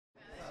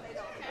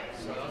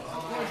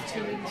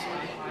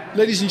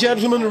Ladies and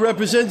gentlemen, a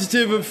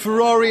representative of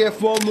Ferrari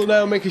F1 will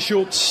now make a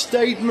short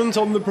statement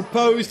on the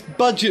proposed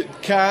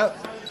budget cap,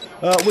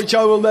 which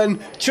I will then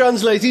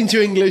translate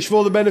into English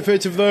for the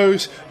benefit of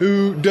those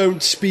who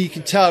don't speak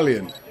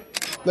Italian.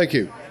 Thank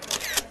you.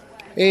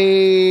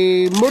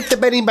 Molto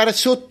bene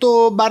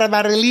imbarazzato,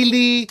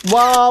 barabarelili.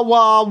 Wah,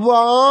 wah,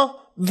 wah.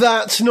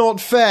 That's not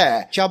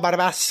fair. Ciao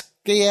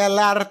barabaschi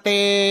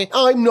all'arte.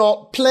 I'm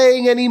not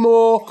playing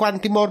anymore.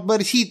 Quanti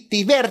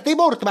morborisiti, verde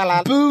morto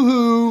malato.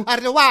 Boo-hoo.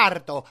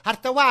 Artaguardo,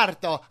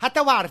 artaguardo,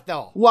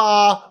 artaguardo.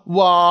 Wah,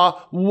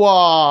 wah,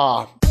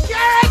 wah.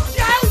 Gareth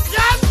Jones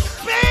on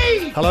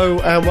speed! Hello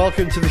and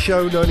welcome to the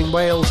show known in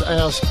Wales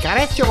as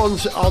Gareth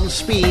Jones on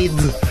speed.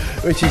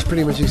 Which is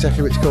pretty much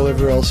exactly what it's called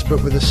everywhere else,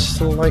 but with a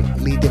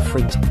slightly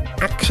different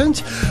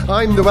accent.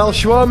 I'm the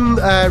Welsh one,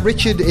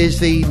 Richard is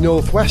the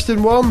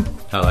northwestern one.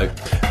 Hello.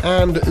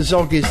 And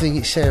Zog is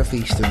the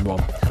southeastern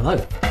one.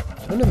 Hello.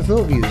 I never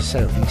thought of you as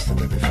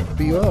southeasterner before,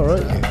 but you are,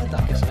 aren't you?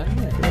 I guess so,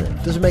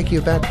 yeah. Doesn't make you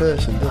a bad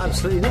person, does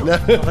Absolutely it?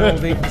 not. I've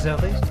only been from the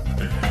southeast.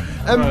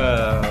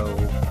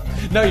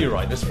 No, you're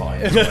right, that's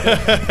fine.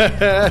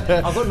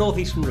 I've got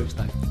northeastern roots,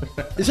 though.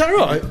 Is that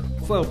right?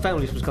 Well,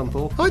 families was come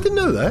for. I didn't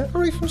know that.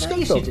 Are you from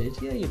Scotland? Yes, you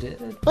did. Yeah, you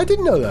did. I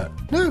didn't know that.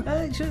 No.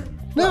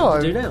 No,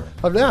 I do now.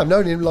 I've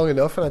known him long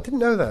enough, and I didn't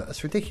know that.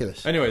 That's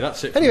ridiculous. Anyway,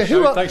 that's it. Anyway,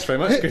 thanks very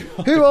much.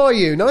 Who are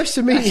you? Nice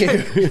to meet you.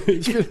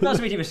 Nice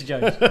to meet you, Mr.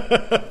 Jones.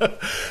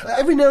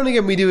 Every now and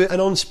again we do an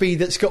on-speed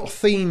that's got a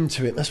theme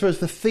to it. I suppose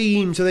the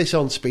theme to this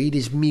on-speed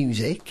is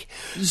music.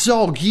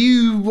 Zog,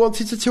 you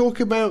wanted to talk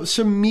about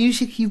some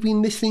music you've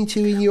been listening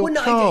to in your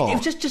car.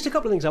 It was just a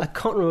couple of things. I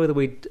can't remember whether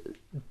we'd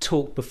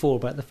talked before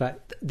about the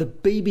fact that the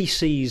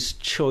BBC's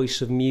choice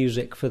of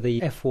music for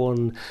the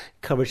F1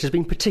 coverage has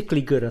been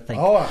particularly good, I think.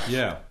 Oh,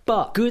 yeah.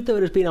 But good though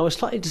it has been, I was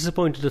slightly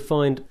disappointed to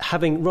find,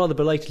 having rather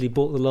belatedly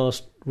bought the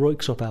last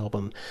Roixop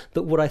album,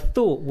 that what I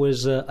thought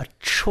was a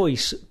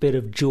choice bit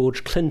of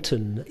George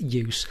Clinton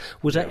use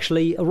was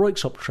actually a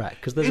Roixop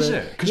track. Is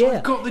it? Because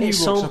I've got the new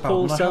Roixop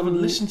album, I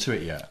haven't listened to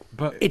it yet.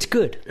 But it's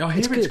good. I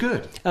hear it's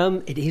good.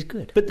 It is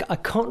good. But I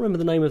can't remember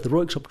the name of the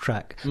Roixop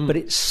track, but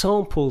it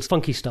samples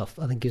Funky Stuff,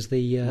 I think is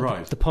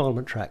the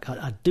Parliament track.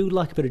 I do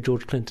like a bit of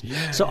George Clinton.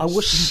 Yeah, so I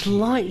was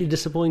slightly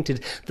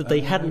disappointed that they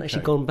hadn't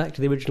actually gone back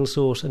to the original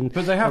source and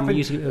but they have been,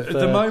 using it of, at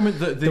the moment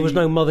that there was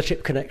no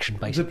mothership connection,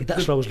 basically.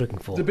 That's what I was looking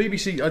for. The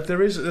BBC,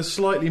 there is a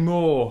slightly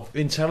more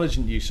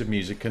intelligent use of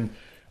music, and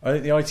I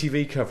think the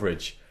ITV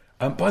coverage.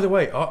 By the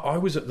way, I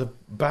was at the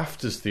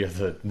BAFTAs the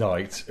other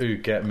night. Ooh,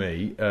 get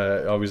me.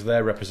 I was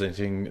there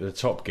representing the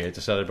Top Gear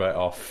to celebrate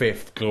our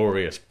 5th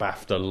glorious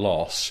BAFTA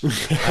loss.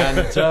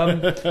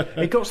 And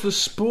it got to the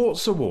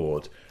Sports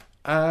Award.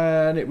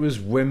 And it was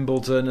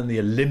Wimbledon and the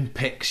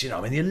Olympics. The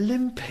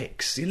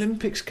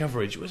Olympics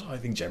coverage was, I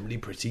think, generally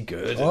pretty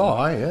good.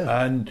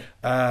 And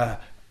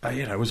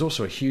it was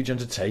also a huge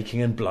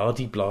undertaking and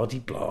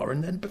blah-de-blah-de-blah.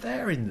 But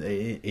there in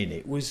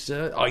it was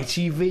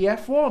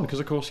ITV F1,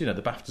 because, of course, the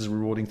BAFTAs are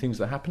rewarding things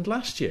that happened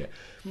last year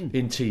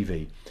in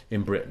TV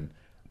in Britain.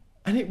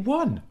 And it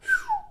won.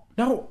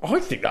 Now, I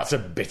think that's a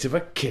bit of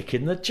a kick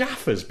in the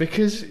jaffers,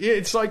 because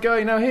it's like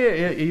going, now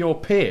here are your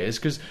peers,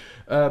 because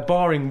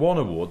barring one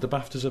award, the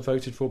BAFTAs are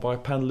voted for by a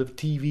panel of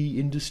TV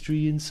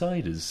industry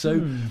insiders.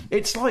 So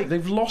it's like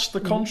they've lost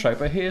the contract,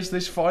 but here's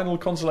this final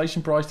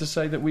consolation prize to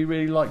say that we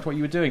really liked what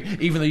you were doing,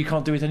 even though you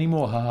can't do it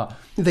anymore. Haha.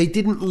 They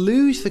didn't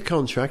lose the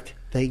contract.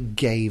 They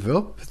gave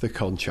up the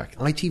contract.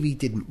 ITV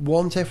didn't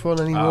want F1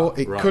 anymore.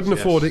 It couldn't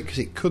afford it because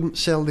it couldn't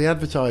sell the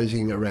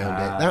advertising around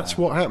it. That's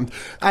what happened.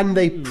 And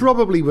they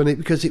probably won it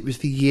because it was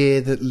the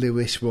year that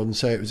Lewis won,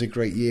 so it was a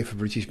great year for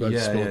British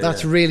motorsport.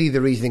 That's really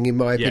the reasoning, in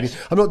my opinion.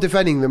 I'm not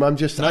defending them. I'm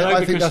just...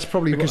 I think that's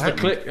probably what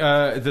happened.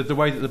 Because the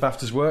way that the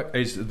BAFTAs work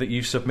is that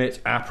you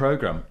submit our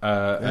programme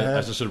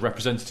as a sort of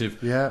representative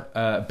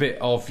bit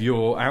of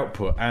your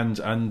output,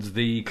 and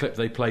the clip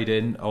they played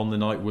in on the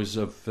night was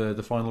of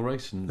the final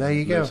race. And there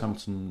you Lewis go.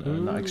 Hamilton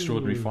and that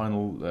extraordinary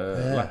final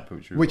lap,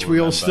 which we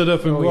all stood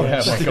up and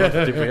watched. Yeah, my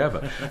God, did we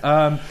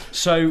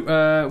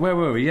ever? Where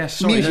were we? Yes,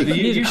 sorry. Music. The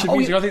use of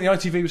music. I think the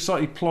ITV was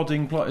slightly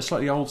plodding, a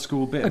slightly old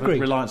school bit of a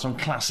reliance on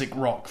classic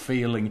rock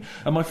feeling.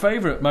 And my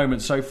favourite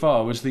moment so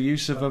far was the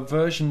use of a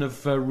version of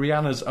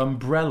Rihanna's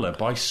Umbrella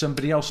by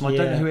somebody else, and I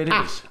don't know who it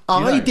is.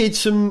 I did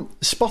some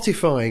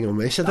Spotifying on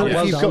this. I don't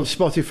know if you've got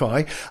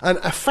Spotify, and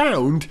I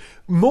found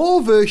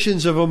more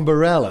versions of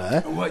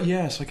Umbrella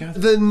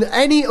than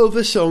any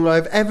other song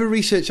I've ever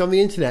researched on the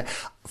internet.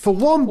 For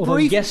one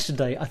brief...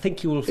 Yesterday, I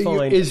think you will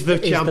find is the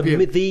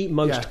champion. The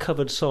most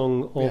covered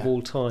song of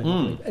all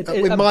time.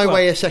 With My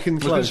Way a second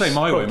close. I was going to say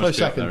My Way must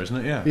be up second. there,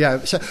 isn't it?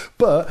 Yeah.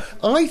 But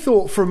I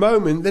thought for a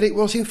moment that it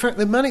was, in fact,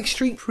 the Manic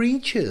Street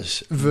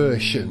Preachers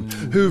version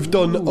who've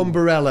done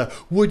Umbrella.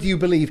 Would you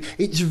believe?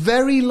 It's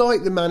very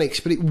like the Manics,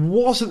 but it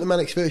wasn't the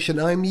Manics version.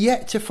 I'm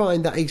yet to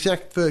find that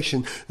exact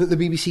version that the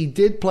BBC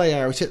did play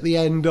out at the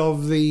end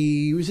of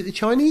the... Was it the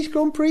Chinese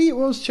Grand Prix? It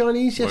was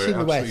Chinese, yes, in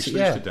the West.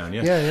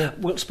 Yeah.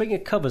 Well, speaking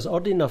of covers,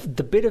 oddly enough,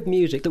 the bit of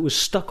music that was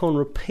stuck on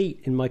repeat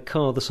in my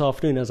car this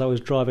afternoon as I was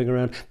driving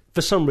around,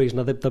 for some reason,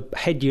 the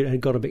head unit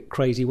had got a bit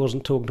crazy,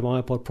 wasn't talking to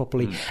my iPod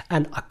properly,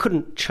 and I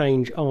couldn't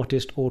change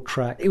artist or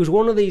track. It was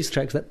one of these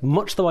tracks that,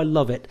 much though I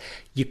love it,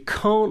 you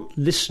can't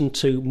listen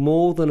to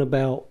more than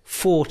about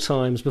 4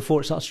 times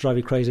before it starts to drive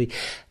you crazy.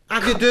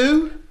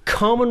 Agadoo?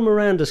 Carmen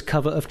Miranda's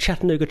cover of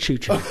Chattanooga Choo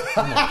Choo. Oh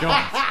my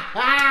God.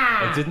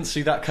 I didn't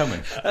see that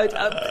coming.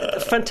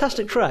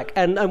 Fantastic track,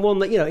 and one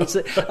that,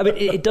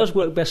 it does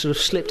work best sort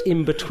of slipped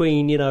in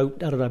between, I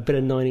don't know, a bit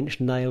of Nine Inch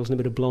Nails and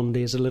a bit of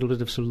Blondie as a little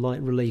bit of sort of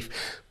light relief.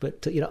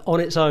 But, on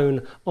its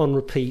own, on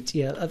repeat,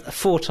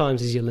 4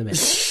 times is your limit.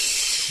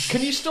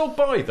 Can you still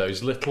buy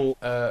those little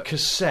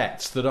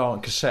cassettes that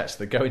aren't cassettes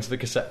that go into the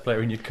cassette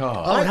player in your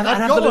car? I've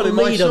have got the one in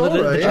my lead on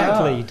the jack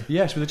yeah. lead.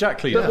 Yes, with the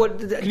jack lead.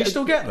 Can you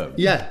still get them?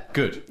 Yeah.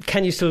 Good.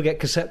 Can you still get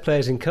cassette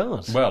players in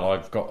cars? Well,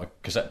 I've got a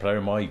cassette player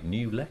in my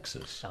new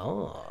Lexus.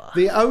 Oh.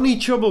 The only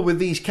trouble with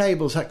these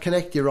cables that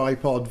connect your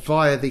iPod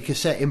via the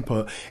cassette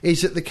input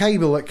is that the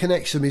cable that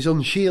connects them is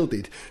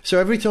unshielded. So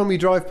every time you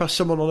drive past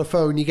someone on a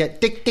phone, you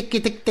get tick tick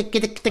tick tick tick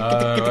tick tick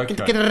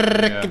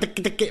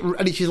tick,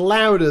 and it's just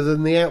louder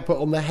than the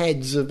output on the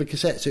heads of the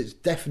cassette, so it's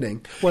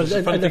deafening. Well,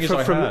 the funny thing is,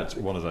 I had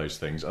one of those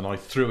things, and I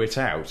threw it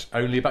out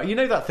only about... You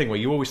know that thing where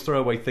you always throw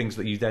away things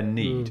that you then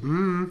need?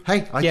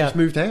 Hey, I just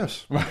moved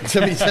house. Let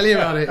me tell you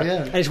about it,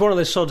 yeah. And it's one of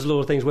those sod's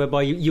law things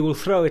whereby you will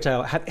throw it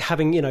out,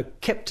 having,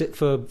 kept it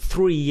for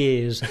 3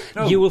 years,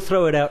 you will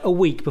throw it out a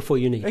week before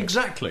you need it.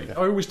 Exactly. I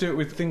always do it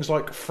with things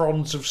like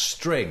fronds of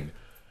string.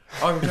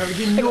 I would have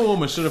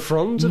enormous sort of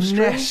fronds of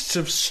nests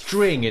of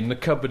string in the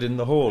cupboard in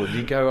the hall, and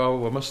you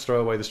go, I must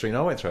throw away the string.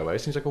 No, I won't throw away.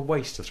 It seems like a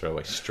waste to throw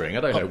away string. I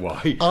don't know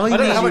why. I don't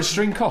know how much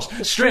string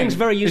costs. String's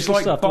very useful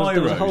like stuff. Biros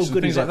there was a whole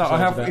and things like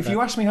that. If that.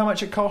 you ask me how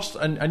much it costs,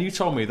 and you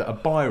told me that a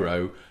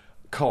biro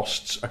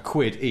costs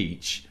 £1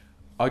 each,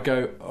 I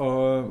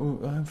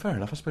go, fair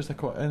enough. I suppose they're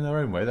quite, in their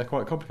own way, they're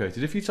quite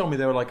complicated. If you told me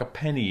they were like a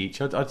penny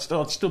each, I'd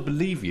still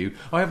believe you.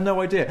 I have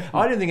no idea.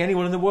 I don't think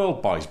anyone in the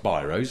world buys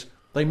biros.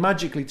 They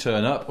magically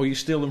turn up, or you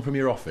steal them from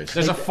your office.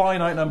 There's a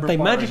finite number of biros.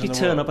 They magically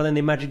turn up, and then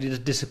they magically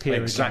just disappear.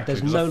 Exactly.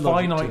 There's no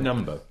finite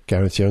number.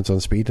 Gareth Jones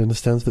on Speed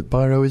understands that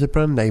Biro is a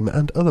brand name,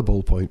 and other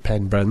ballpoint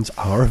pen brands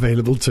are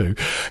available too.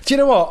 Do you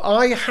know what?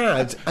 I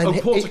had...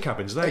 porta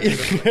cabins, there you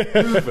go.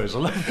 Hoovers. I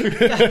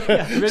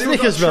love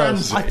Snickers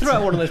bars. I threw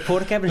out one of those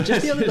porta cabins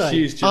just the other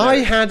day. I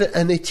had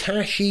an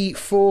Hitachi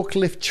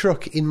forklift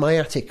truck in my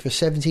attic for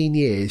 17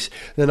 years.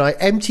 Then I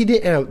emptied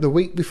it out the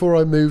week before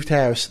I moved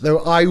house, though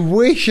I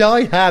wish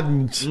I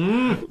hadn't.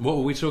 What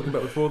were we talking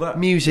about before that?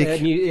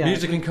 Music.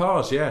 Music and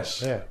cars,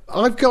 yes. Yeah.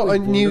 I've got a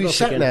new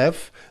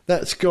sat-nav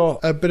that's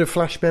got a bit of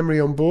flash memory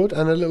on board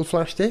and a little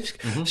flash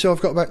disc. So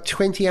I've got about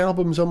 20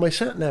 albums on my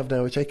sat-nav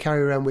now, which I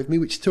carry around with me,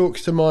 which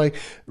talks to my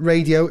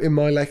radio in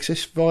my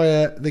Lexus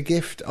via the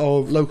gift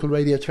of local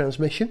radio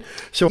transmission.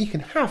 So you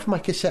can have my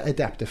cassette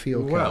adapter for your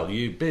car. Well,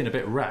 you've been a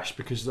bit rash,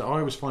 because I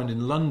always find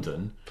in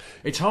London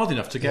it's hard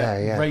enough to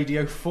get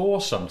Radio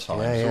 4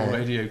 sometimes, or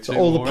Radio 2.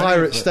 All the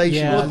pirate stations.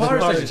 Yeah, all the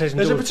pirate stations. stations.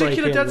 There's a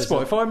particular dead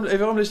spot. If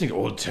I'm listening to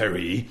Old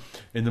Terry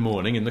in the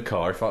morning in the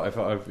car, if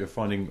I'm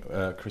finding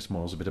Chris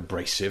Moyles a bit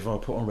abrasive, I'll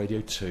put on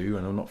Radio 2,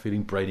 and I'm not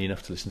feeling brainy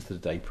enough to listen to the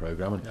day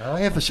programme.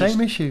 I have the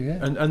same issue, yeah.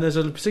 And there's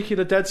a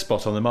particular dead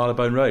spot on the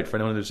Marylebone Road. For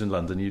anyone who lives in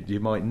London, you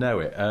might know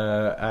it.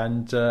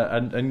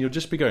 And you'll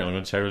just be going on,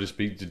 and Terry will just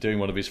be doing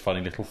one of his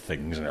funny little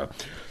things.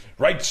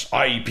 Writes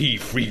IP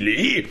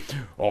Freely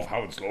of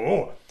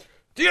Hounslow.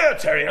 Dear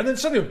Terry, and then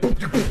suddenly,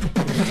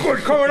 good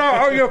coming out,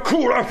 how you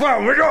cool I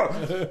found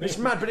it. It's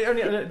mad, but it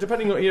only,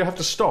 depending on, you have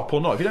to stop or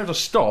not. If you don't have to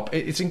stop,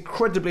 it's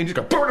incredibly. You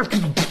just go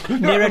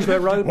near Edgware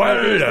Road.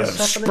 Well, the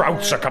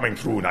sprouts are coming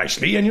through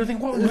nicely, and you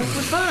think, what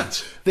was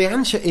that? The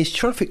answer is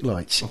traffic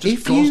lights. I've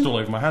just glossed all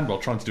over my hand while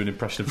trying to do an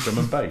impression of drum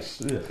and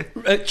bass.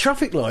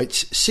 Traffic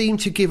lights seem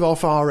to give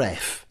off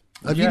RF.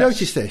 Have you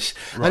noticed this?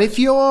 Right. And if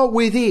you're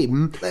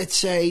within, let's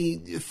say,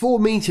 4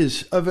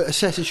 metres of a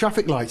set of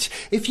traffic lights,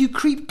 if you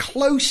creep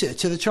closer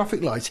to the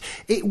traffic lights,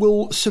 it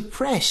will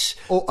suppress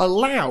or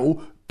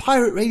allow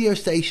pirate radio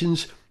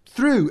stations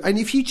through. And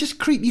if you just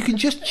creep, you can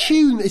just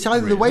tune. It's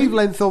either the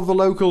wavelength of the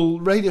local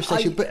radio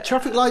station, but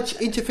traffic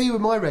lights interfere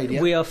with my radio.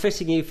 We are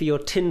fitting you for your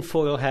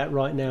tinfoil hat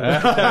right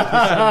now.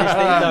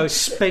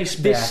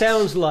 This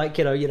sounds like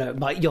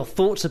your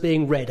thoughts are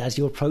being read as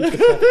you approach the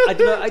traffic. I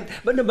don't know,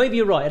 but no, maybe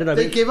you're right. I don't know.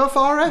 They give off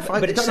RF. I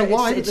don't know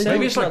why.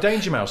 Maybe it's like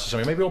Danger Mouse or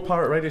something. Maybe all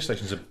pirate radio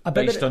stations are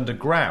based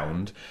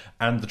underground,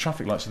 and the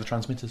traffic lights are the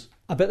transmitters.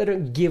 I bet they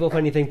don't give off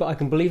anything, but I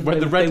can believe when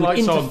the red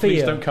light's on,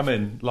 please don't come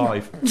in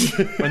live.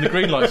 When the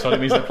green light's on, it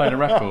means they're playing a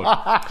record.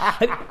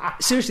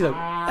 Seriously though,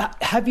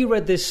 have you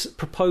read this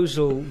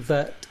proposal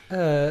that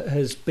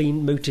has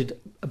been mooted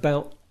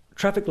about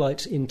traffic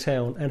lights in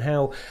town, and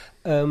how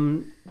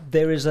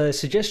there is a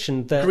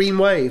suggestion that Green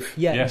wave.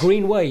 Yeah, Yes.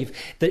 green wave.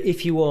 That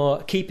if you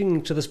are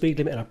keeping to the speed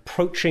limit and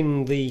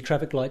approaching the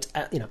traffic lights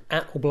at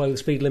or below the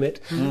speed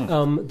limit,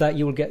 that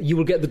you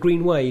will get the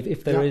green wave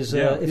if there is.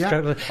 If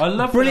traffic. I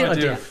love brilliant the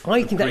idea idea. of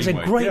I think that's a green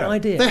wave. great Yeah.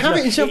 idea. They have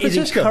it in San It is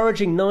Francisco.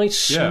 encouraging nice,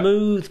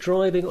 smooth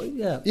driving.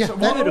 Yeah. So,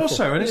 Beautiful.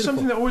 also, and it's Beautiful.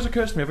 something that always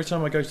occurs to me every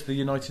time I go to the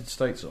United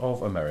States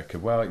of America,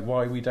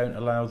 why we don't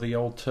allow the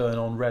old turn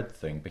on red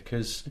thing,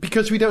 because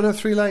Because we don't have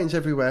 3 lanes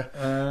everywhere.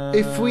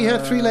 If we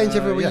had 3 lanes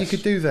everywhere, you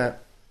could do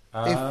that.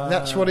 If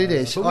that's what it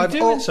is. But we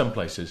do in some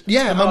places.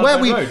 Yeah, The and where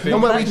Marlborough we Road being-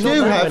 and where we That's do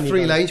not that have many 3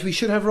 lanes. lanes, we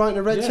should have right and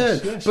a red Yes, turn.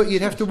 yes, but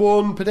you'd have to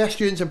warn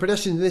pedestrians, and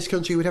pedestrians in this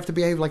country would have to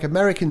behave like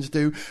Americans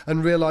do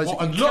and realise.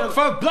 And look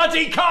for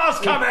bloody cars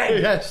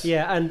coming! Yes.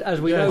 Yeah, and as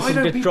we Yes. know Why from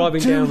don't just people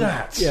driving do down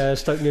that?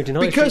 Stoke Newton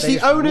High Because Street, the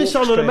they just onus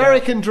walk on an straight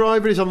American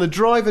driver is on the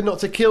driver not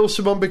to kill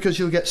someone because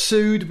you'll get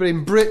sued. But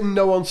in Britain,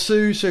 no one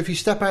sues. So if you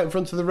step out in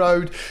front of the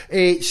road,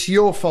 it's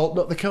your fault,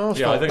 not the car's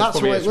Yeah, I fault. think That's it's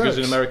the way probably it works.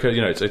 because in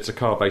America, it's a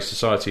car-based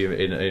society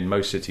in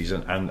most cities,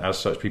 and as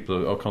such,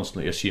 people are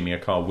constantly assuming a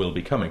car will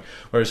be coming.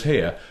 Whereas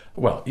here,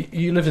 well,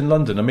 you live in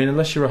London. I mean,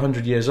 unless you're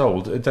 100 years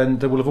old, then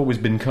there will have always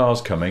been cars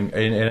coming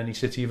in any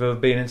city you've ever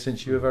been in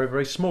since you were very,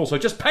 very small. So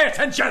just pay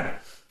attention!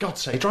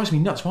 God's sake, it drives me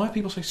nuts. Why are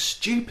people so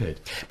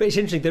stupid? But it's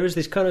interesting, there is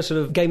this kind of sort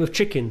of game of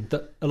chicken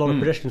that a lot of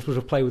pedestrians will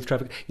play with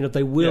traffic.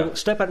 They will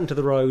step out into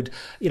the road,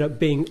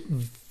 being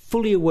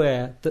fully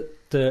aware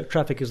that the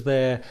traffic is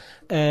there,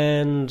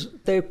 and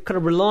they're kind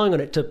of relying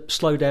on it to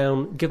slow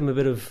down, give them a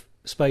bit of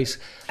space,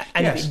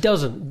 and if it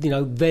doesn't,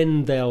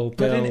 then they'll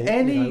in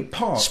any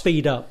part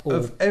speed up or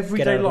of get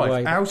everyday out of the life,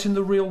 way. out in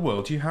the real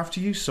world, you have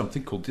to use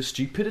something called the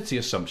stupidity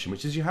assumption,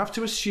 which is you have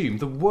to assume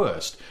the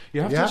worst.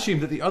 You have to assume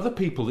that the other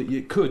people that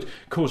you could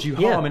cause you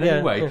harm in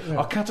any way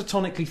are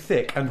catatonically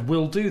thick and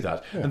will do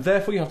that, and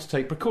therefore you have to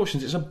take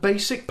precautions. It's a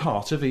basic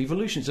part of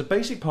evolution. It's a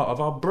basic part of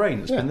our brain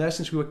that's been there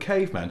since we were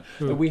cavemen,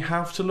 that we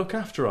have to look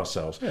after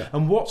ourselves.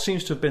 And what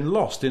seems to have been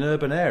lost in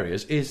urban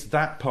areas is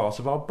that part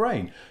of our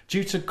brain,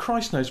 due to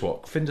Christ knows what,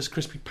 Findus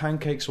Crispy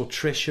Pancakes or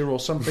Trisha or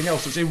something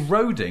else that's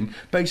eroding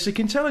basic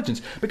intelligence.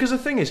 Because the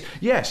thing is,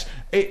 yes,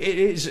 it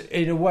is,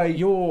 in a way,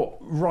 you're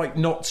right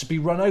not to be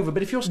run over,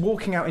 but if you're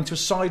walking out into a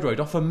side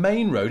road off a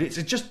main road,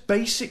 it's just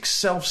basic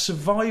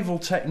self-survival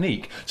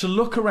technique to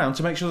look around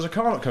to make sure there's a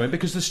car not coming,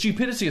 because the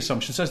stupidity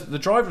assumption says that the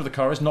driver of the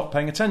car is not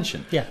paying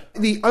attention. Yeah.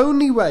 The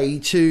only way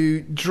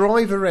to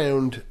drive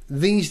around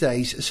these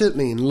days,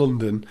 certainly in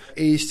London,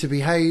 is to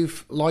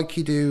behave like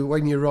you do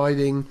when you're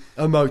riding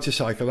a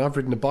motorcycle. I've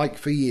ridden a bike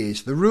for years.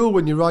 The rule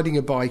when you're riding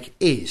a bike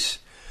is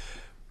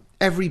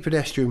every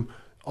pedestrian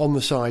on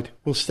the side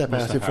will step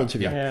out in front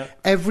of you. Yeah.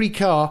 Every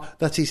car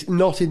that is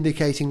not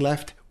indicating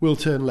left will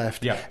turn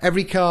left. Yeah.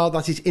 Every car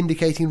that is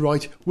indicating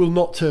right will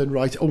not turn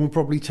right or will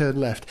probably turn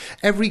left.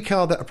 Every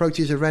car that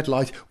approaches a red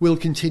light will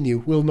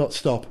continue, will not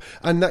stop.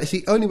 And that's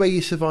the only way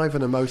you survive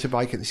on a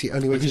motorbike, and it's the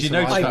only way Because to you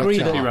notice survive that on a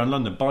particularly car. around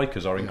London,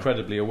 bikers are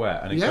incredibly aware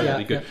and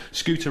incredibly good.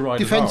 Scooter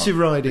riders Defensive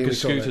are, riding,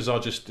 because we call it. scooters are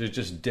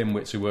just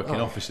dimwits who work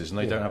in offices and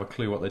they don't have a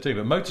clue what they do.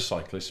 But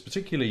motorcyclists,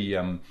 particularly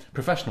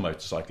professional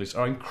motorcyclists,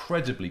 are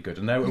incredibly good,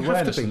 and their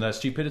awareness and their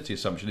stupidity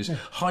assumption is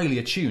highly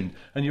attuned.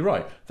 And you're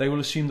right, they will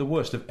assume the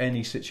worst of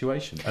any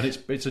situation, and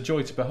it's a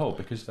joy to behold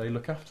because they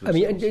look after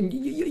themselves. I mean, and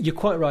you're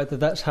quite right that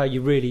that's how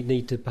you really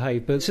need to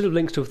behave, but it sort of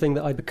links to a thing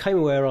that I became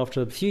aware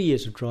after a few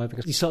years of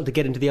driving. You start to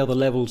get into the other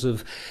levels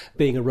of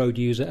being a road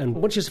user, and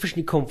once you're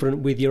sufficiently confident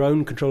with your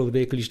own control of the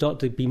vehicle, you start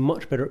to be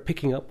much better at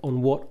picking up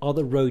on what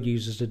other road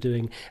users are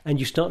doing, and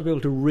you start to be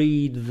able to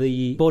read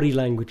the body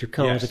language of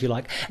cars, if you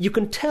like. You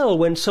can tell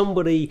when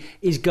somebody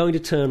is going to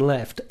turn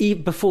left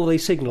even before they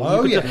signal.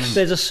 Oh, you can yes. tell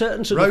there's a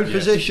certain sort Road of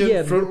position,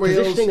 front wheels,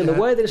 positioning, and the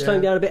way they're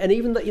slowing yeah. down a bit, and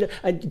even that,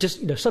 and just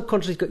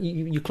subconsciously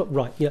you clock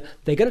right.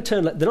 They're going to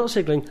turn left. They're not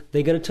signalling.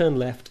 They're going to turn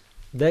left.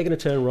 They're going to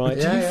turn right.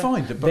 But do you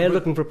find that they're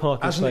looking for a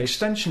parking as space? an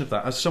extension of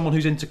that, as someone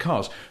who's into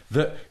cars,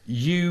 that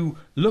you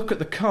look at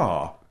the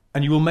car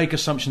and you will make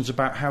assumptions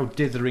about how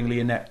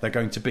ditheringly inept they're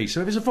going to be.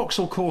 So if it's a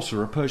Vauxhall Corsa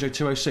or a Peugeot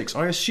 206,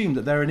 I assume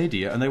that they're an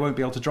idiot and they won't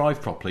be able to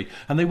drive properly,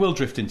 and they will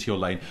drift into your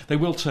lane, they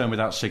will turn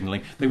without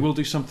signalling, they will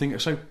do something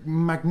so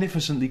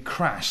magnificently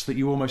crass that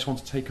you almost want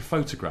to take a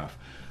photograph.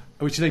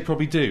 Which they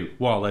probably do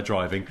while they're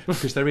driving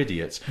because they're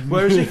idiots.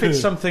 Whereas if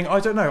it's something, I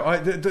don't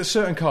know, there's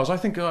certain cars, I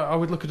think I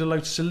would look at a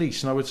Lotus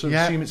Elise and I would sort of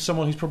assume it's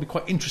someone who's probably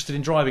quite interested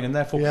in driving, and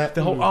therefore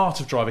the whole art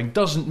of driving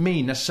doesn't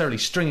mean necessarily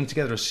stringing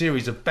together a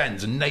series of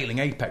bends and nailing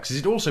apexes.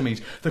 It also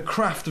means the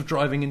craft of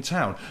driving in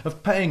town,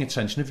 of paying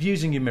attention, of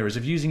using your mirrors,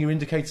 of using your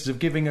indicators, of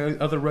giving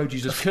other road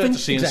users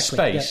courtesy and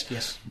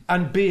space,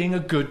 and being a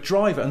good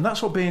driver. And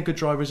that's what being a good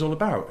driver is all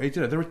about.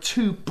 There are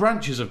two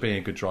branches of being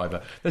a good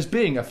driver. There's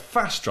being a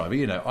fast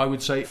driver. I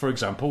would say, for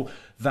example,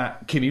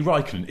 that Kimi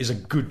Räikkönen is a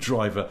good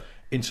driver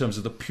in terms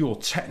of the pure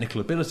technical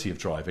ability of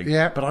driving.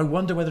 Yeah. But I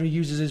wonder whether he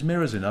uses his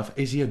mirrors enough.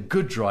 Is he a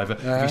good driver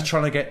if he's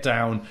trying to get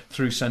down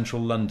through central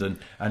London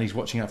and he's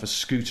watching out for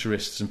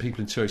scooterists and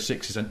people in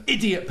 206s and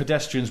idiot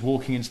pedestrians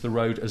walking into the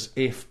road as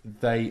if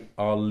they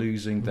are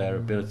losing their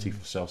ability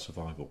for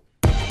self-survival?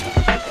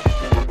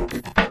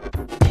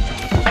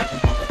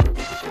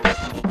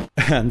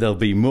 And there'll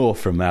be more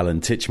from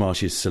Alan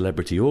Titchmarsh's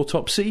Celebrity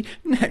Autopsy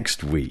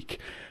next week.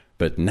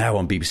 But now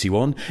on BBC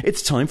One,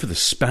 it's time for the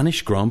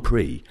Spanish Grand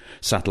Prix.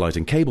 Satellite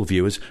and cable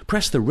viewers,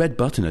 press the red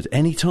button at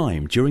any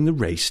time during the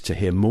race to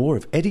hear more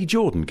of Eddie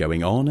Jordan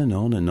going on and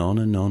on and on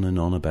and on and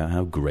on about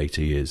how great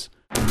he is.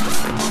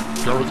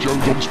 Gareth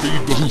Jones on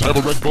speed doesn't have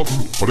a red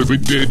button, but if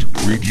it did,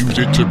 we'd use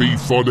it to be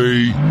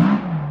funny.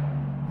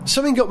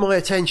 Something got my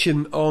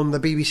attention on the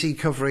BBC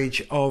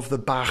coverage of the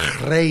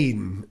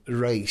Bahrain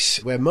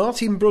race, where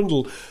Martin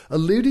Brundle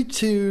alluded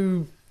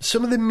to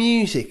some of the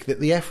music that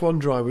the F1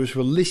 drivers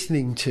were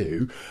listening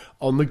to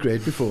on the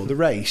grid before the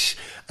race.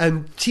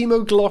 And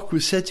Timo Glock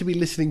was said to be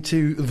listening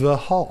to The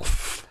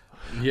Hoff.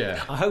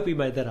 Yeah. I hope he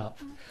made that up.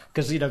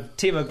 Because,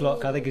 Timo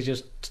Glock, I think, has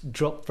just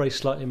dropped very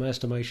slightly in my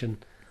estimation.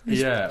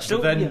 Yeah,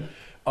 Still, but then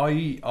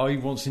I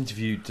once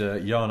interviewed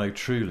Jarno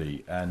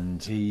Trulli,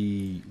 and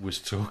he was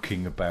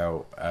talking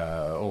about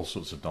all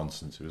sorts of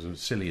nonsense. It was a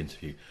silly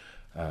interview,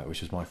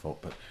 which was my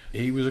fault, but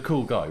he was a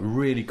cool guy,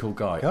 really cool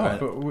guy.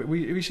 But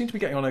we seemed to be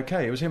getting on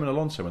okay. It was him and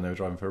Alonso when they were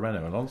driving for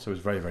Renault. Alonso was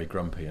very, very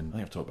grumpy, and I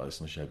think I've talked about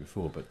this on the show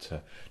before,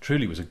 but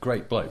Trulli was a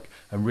great bloke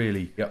and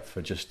really up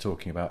for just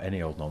talking about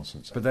any old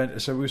nonsense. But then,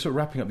 so we were sort of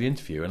wrapping up the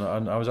interview, and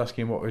I was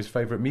asking him what his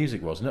favourite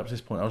music was, and up to this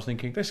point I was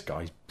thinking, this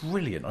guy's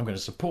brilliant, I'm going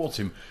to support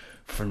him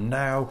from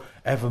now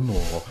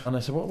evermore. And I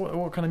said,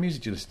 what kind of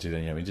music do you listen to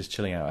then? We're just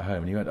chilling out at home.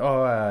 And he went,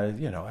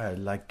 I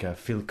like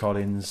Phil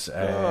Collins.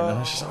 And I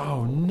was just,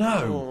 oh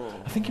no.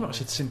 I think he might have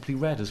said Simply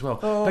Red as well.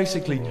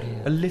 Basically,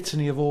 a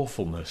litany of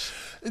awfulness.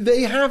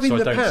 They have in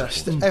the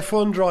past,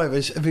 F1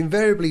 drivers have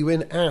invariably,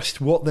 when asked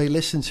what they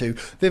listen to,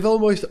 they've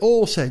almost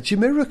all said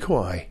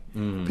Jamiroquai,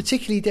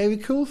 particularly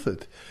David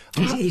Coulthard.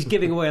 He's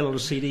giving away a lot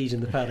of CDs in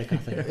the paddock, I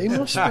think. He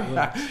must be.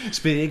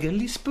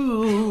 Spiggly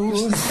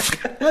Spoo.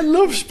 I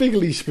love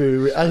Spiggly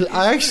Spoo.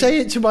 I say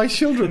it to my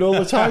children all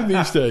the time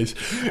these days.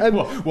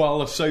 While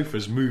the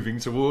sofa's moving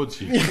towards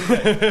you.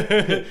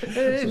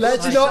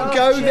 Let's not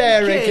go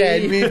there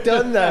again. We've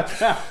done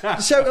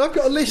that. So I've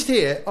got a list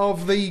here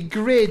of the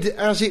grid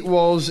as it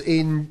was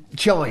in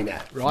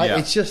China, right? Yeah.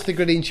 It's just the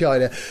grid in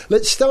China.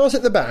 Let's start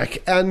at the back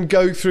and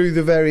go through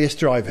the various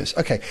drivers.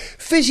 Okay,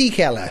 Fizzy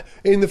Keller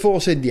in the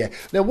Force India.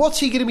 Now, what's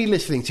he going to be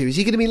listening to? Is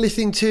he going to be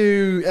listening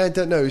to, I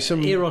don't know,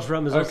 some... Eros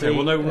Ramazzotti. Okay,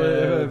 well,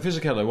 no,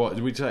 Fizzy Keller, what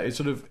did we say? It's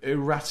sort of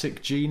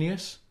erratic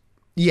genius?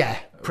 Yeah.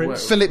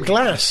 Prince. Philip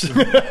Glass.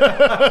 Prince.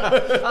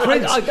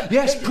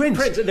 Yes,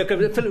 Prince. Look,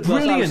 Philip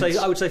Glass,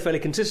 I would say fairly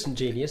consistent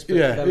genius.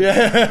 But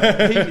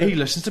he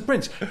listens to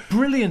Prince.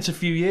 Brilliant a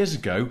few years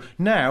ago.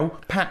 Now,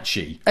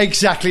 patchy.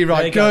 Exactly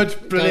right.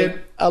 Good.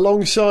 Brilliant.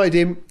 Alongside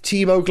him,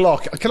 Timo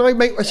Glock. Can I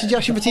make a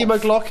suggestion for Timo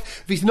Glock?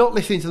 If he's not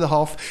listening to the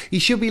Hoff, he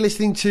should be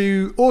listening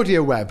to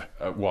Audio Web.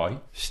 Why?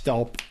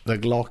 Stop the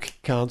Glock.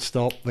 Can't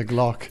stop the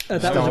Glock.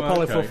 That was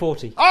Apollo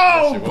 440.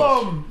 Oh, yes,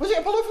 bum! Was it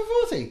Apollo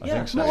 440? I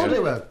think so,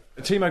 Audio Web.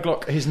 Timo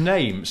Glock, his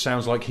name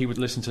sounds like he would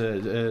listen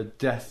to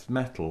death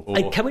metal.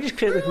 Or can we just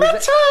clear it?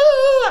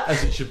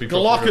 As it should be.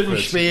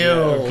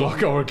 Glockenspiel.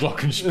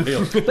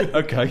 Glockenspiel.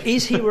 Okay.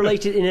 Is he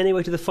related in any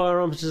way to the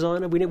firearms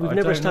designer? We've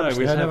never established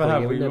this. We never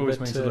have. We always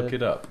mean to look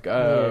it up.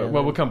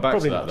 Well, we'll come back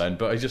to that then,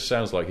 but it just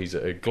sounds like he's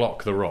a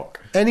Glock the Rock.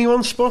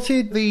 Anyone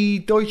spotted the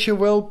Deutsche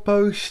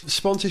Wellpost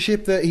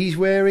sponsorship that he's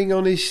wearing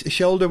on his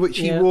shoulder, which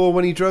he wore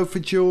when he drove for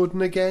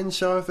Jordan again?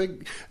 So I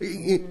think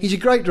he's a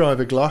great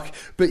driver, Glock,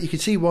 but you can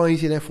see why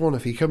he's in F1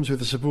 if he comes with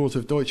the support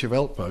of Deutsche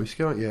Wellpost,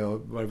 can't you? Or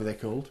whatever they're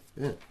called.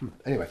 Yeah.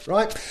 Anyway,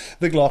 right,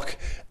 the Glock.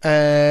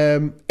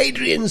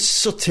 Adrian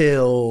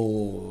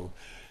Sutil.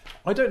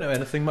 I don't know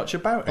anything much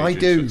about Adrian I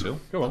do. Sutil.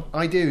 Go on.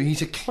 I do.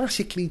 He's a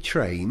classically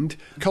trained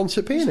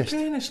concert pianist.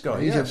 He's a pianist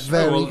guy. He's a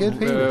very good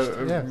pianist.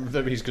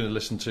 He's going to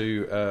listen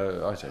to,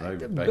 I don't know,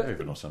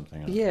 Beethoven or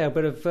something. Yeah,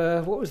 but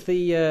what was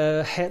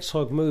the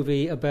Herzog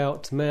movie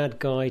about mad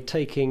guy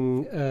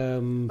taking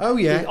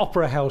the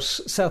opera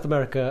house, South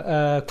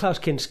America, Klaus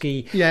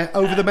Kinski. Yeah,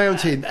 over the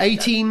mountain.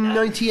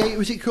 1898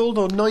 was it called,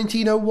 or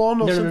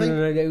 1901 or something?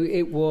 No,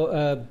 it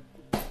was...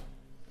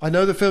 I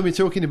know the film you're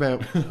talking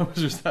about.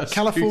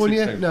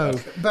 California? No.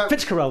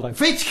 Fitzcarraldo.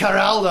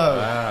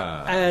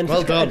 And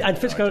well done. And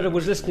Fitzcarraldo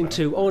was listening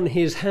to, on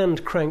his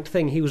hand-cranked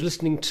thing, he was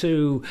listening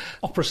to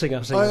opera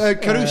singers.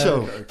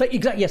 Caruso.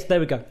 Yes, there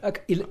we go.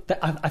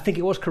 I think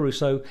it was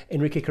Caruso,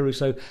 Enrique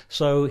Caruso.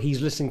 So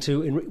he's listening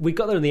to... We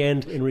got there in the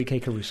end, Enrique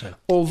Caruso.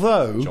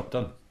 Although... Job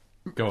done.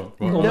 Go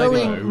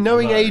on.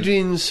 Knowing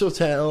Adrian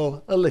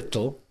Sutil a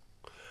little...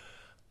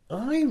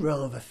 I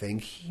rather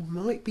think he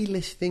might be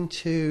listening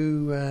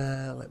to,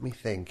 let me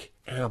think,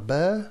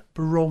 ABBA,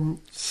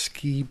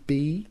 Bronski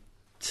Beat.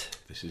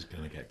 This is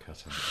going to get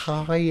cut out.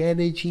 High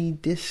Energy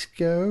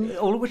Disco.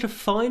 All of which are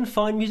fine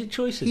music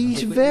choices.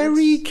 He's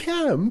very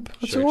camp,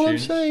 that's all I'm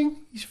saying.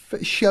 He's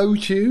show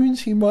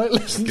tunes, he might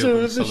listen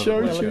to the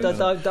show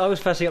tunes. I was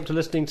passing up to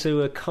listening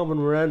to Carmen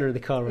Miranda in the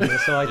car, so we let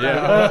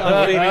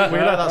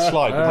that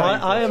slide.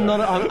 I am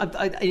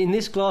not, in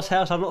this glass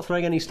house, I'm not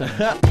throwing any stones.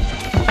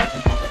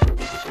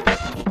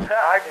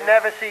 I've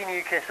never seen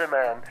you kiss a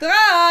man.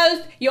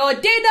 Ralph, your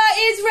dinner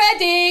is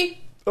ready.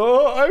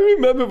 Oh, I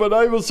remember when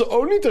I was the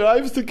only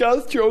drives the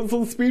gas Jones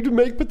on speed to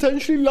make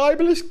potentially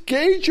libelous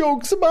gay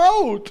jokes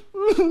about.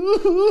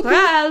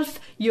 Ralph,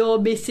 you're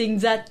missing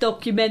that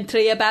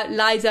documentary about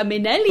Liza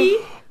Minnelli.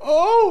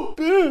 Oh,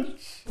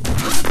 bitch.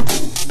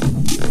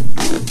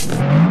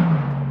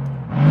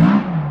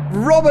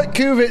 Robert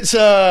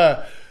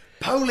Kubica,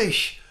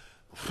 Polish.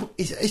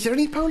 Is there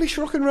any Polish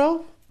rock and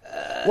roll?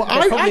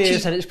 Well,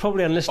 is, and it's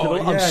probably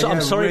unlistenable.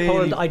 I'm sorry, really,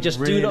 Poland. I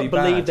just do not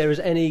believe there is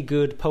any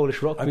good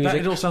Polish rock music. Bet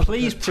it all sounds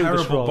Please like a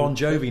terrible Bon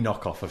Jovi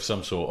knockoff of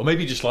some sort, or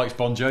maybe he just likes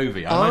Bon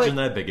Jovi. I imagine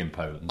they're big in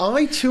Poland.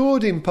 I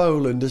toured in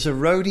Poland as a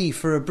roadie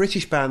for a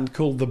British band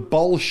called the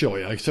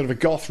Bolshoi, sort of a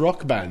goth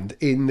rock band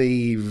in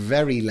the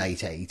very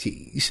late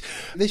 80s.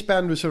 This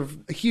band was sort of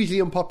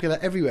hugely unpopular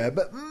everywhere,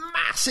 but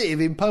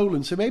massive in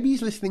Poland. So maybe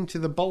he's listening to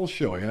the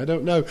Bolshoi. I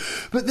don't know,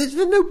 but there's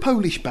no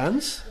Polish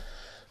bands.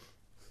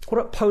 What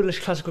about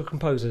Polish classical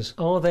composers?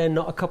 Are there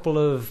not a couple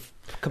of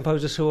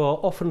composers who are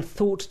often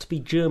thought to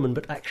be German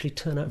but actually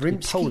turn out to be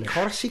Polish?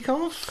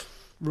 Rimsky-Korsakov?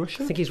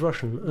 Russian? I think he's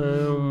Russian.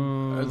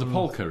 The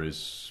polka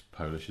is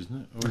Polish,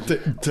 isn't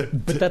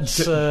it? But that's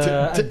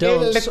a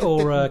dance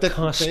or a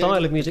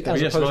style of music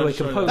as opposed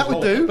to a composer. That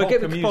would do. But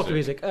get with polka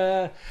music.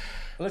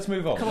 Let's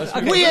move on.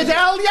 Weird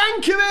Al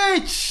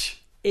Yankovic!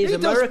 He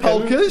American, does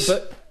polkas.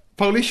 But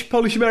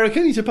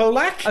Polish-American, he's a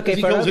Polak, as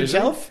he calls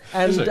himself.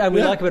 And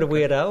we like a bit of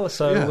Weird Al,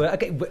 so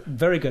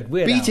very good.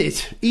 Weird Al. Eat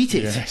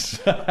it.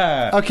 Yes.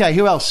 Okay,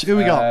 who else? Who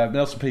we got?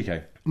 Nelson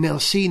Piquet.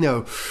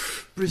 Nelsino.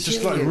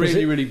 Brazilian. Just like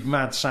really, really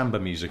mad samba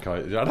music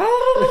kind of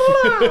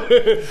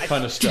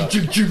stuff.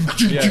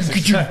 Yes,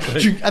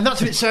 exactly. And that's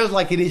what it sounds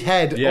like in his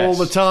head all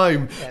the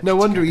time. No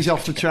wonder he's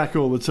off the track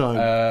all the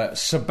time.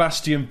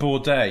 Sebastian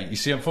Bourdais. You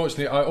see,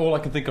 unfortunately, all I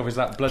can think of is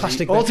that bloody...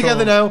 Plastic all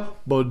together now.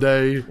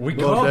 Bourdais. We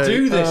can't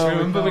do this,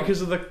 remember,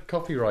 because of the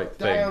copyright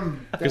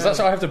thing. Because that's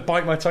how I have to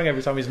bite my tongue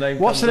every time his name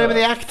What's comes the name up. of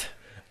the act?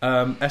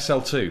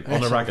 SL2,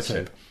 on a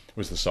ragotip.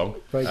 Was the song.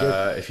 Very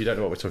good. If you don't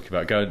know what we're talking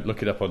about, go and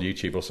look it up on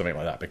YouTube or something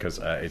like that, because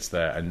it's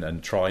there,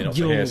 and try not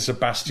to hear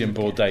Sebastian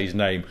Bourdais'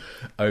 name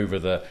over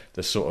the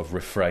sort of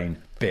refrain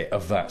bit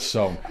of that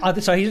song.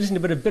 So he's listening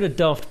to a bit of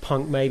Daft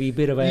Punk, maybe a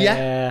bit of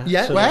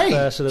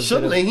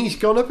suddenly he's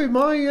gone up in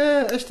my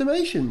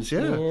estimations.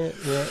 Yeah.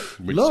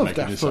 Love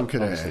Daft Punk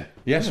in it.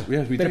 Yes, we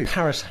bit do. Of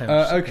Paris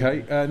House.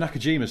 Okay,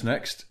 Nakajima's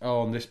next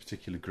on this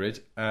particular grid.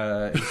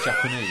 He's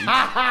Japanese.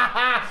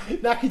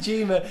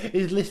 Nakajima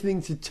is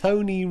listening to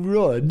Tony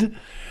Rudd.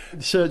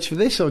 Search for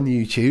this on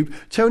YouTube.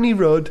 Tony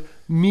Rudd,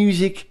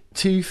 Music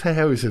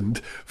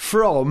 2000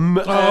 from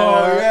Peter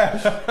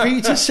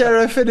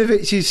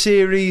Serafinovich's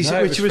series,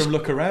 which was from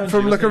Look Around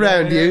from You. Look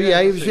Around You.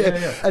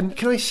 Yeah. And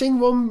can I sing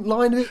one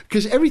line of it?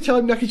 Because every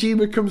time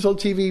Nakajima comes on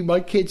TV, my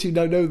kids who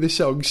now know this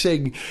song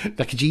sing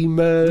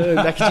Nakajima,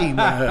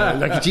 Nakajima,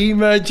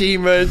 Nakajima,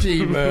 Jima,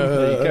 Jima.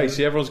 There you go.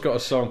 See, everyone's got a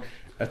song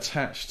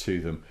attached to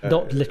them.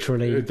 Not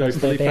literally.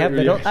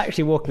 They're not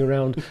actually walking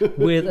around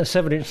with a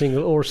 7-inch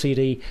single or a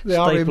CD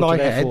stapled to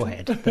their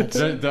forehead.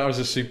 That was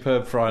a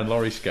superb Fry and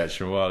Laurie sketch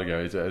from a while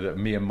ago.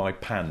 Me and My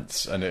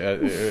Pants, and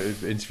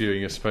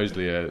interviewing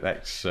supposedly an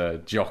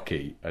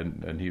ex-jockey,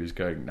 and he was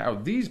going, now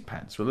these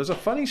pants, well, there's a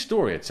funny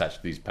story attached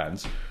to these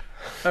pants.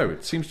 Oh,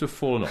 it seems to have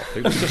fallen off.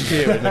 It was just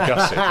here in the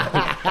gusset.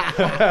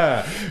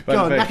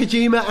 Go on,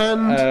 Nakajima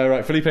and...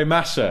 right, Felipe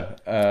Massa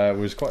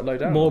was quite low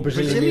down. More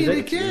Brazilian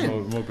music.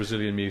 Again. More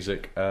Brazilian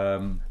music.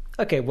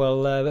 Okay,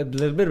 well, a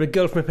little bit of a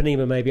girl from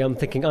Ipanema, maybe. I'm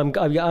thinking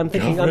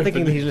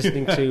that he's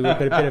listening to a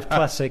bit of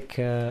classic.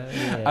 But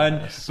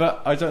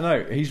I don't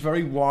know. He's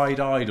very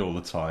wide-eyed all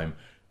the time.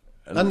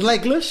 And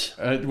legless?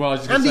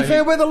 Andy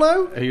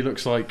Fairweather-Low? He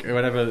looks like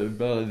whenever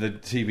the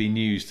TV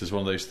news does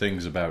one of those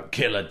things about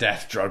killer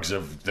death drugs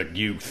of the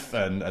youth,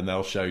 and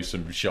they'll show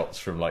some shots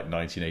from like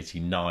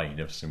 1989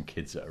 of some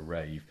kids at a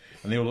rave,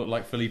 and they all look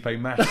like Felipe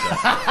Massa. So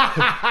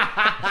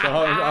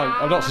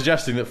I'm not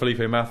suggesting that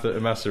Felipe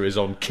Massa is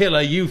on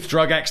killer youth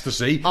drug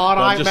ecstasy. All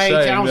right,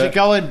 mate, how's it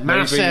going,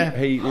 Massa?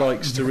 He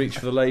likes to reach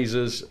for the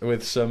lasers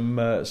with some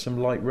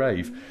light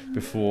rave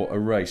before a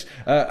race.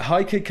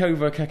 Heikki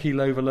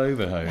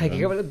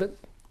Kovakaki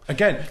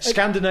Again,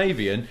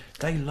 Scandinavian,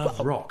 they love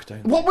rock,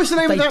 don't they? What was the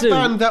name of that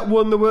band that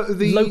won the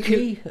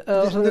Loki?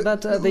 Something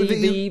like that.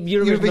 The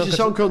Eurovision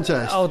Song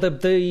Contest. Oh,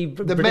 the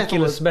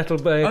ridiculous metal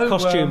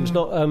costumes,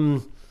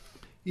 not...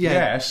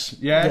 Yes.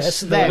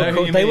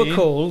 They were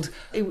called.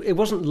 It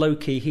wasn't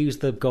Loki. He was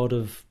the god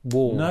of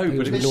war. No, he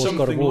but it was Norse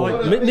god of war.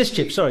 like that.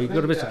 Mischief. Sorry,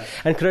 god of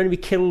mischief, and could only be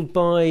killed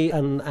by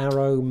an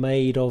arrow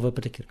made of a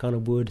particular kind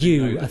of wood.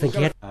 I think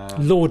he had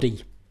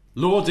Lordi.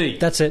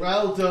 That's it.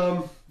 Well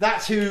done.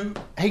 That's who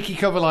Heikki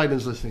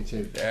Kovalainen's listening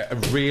to. A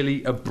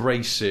really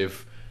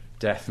abrasive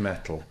death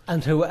metal,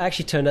 and who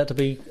actually turned out to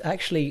be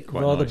quite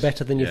rather nice.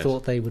 better than you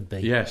thought they would be.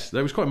 Yes,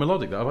 that was quite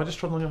melodic. Though. Have I just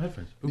trodden on your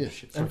headphones? Ooh, yes.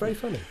 Shit, and very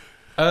funny.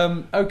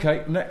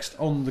 Okay, next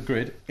on the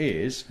grid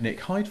is Nick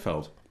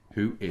Heidfeld,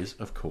 who is,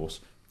 of course,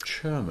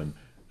 German.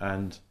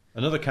 And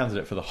Another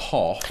candidate for the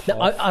Hoff. Now,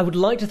 I would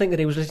like to think that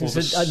he was listening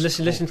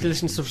to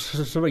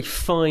some very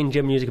fine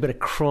German music, a bit of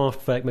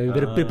Kraftwerk, maybe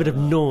a bit of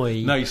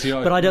Noise. No, you see,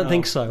 but I don't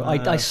think so.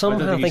 I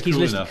somehow think he's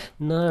listening. Enough.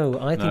 No,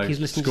 I think he's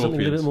listening to something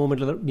a little bit more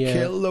middle of the. Yeah,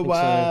 kill the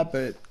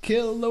wabbit,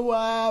 kill the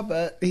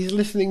wabbit. He's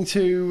listening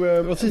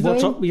to what's his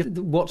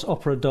name? What's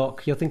opera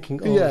doc? You're thinking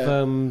of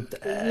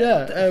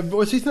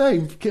what's his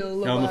name?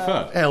 Kill the Elmer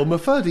Fudd. Elmer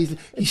Fudd. He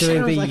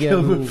sounds like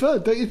Elmer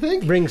Fudd, don't you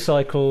think? Ring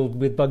Cycle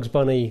with Bugs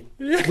Bunny,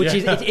 which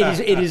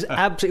it is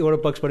absolutely one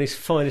of Bugs Bunny's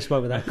finest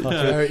moments. That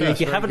cartoon.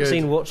 If you haven't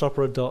seen What's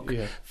Opera Doc,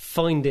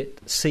 find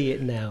it, see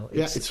it now.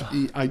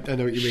 I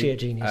know what you mean. Sheer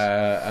genius.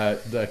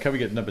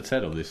 Coming at number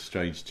 10 on this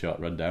strange chart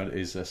rundown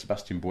is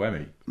Sebastian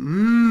Buemi.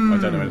 I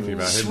don't know anything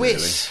about him.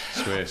 Swiss.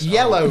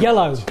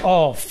 Yellow.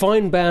 Oh,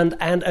 fine band,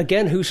 and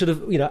again, who sort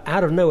of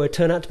out of nowhere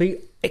turned out to be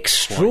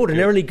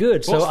extraordinarily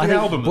good. What's so I the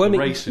think album Buemi, The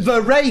Race is?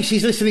 The Race.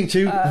 He's listening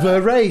to The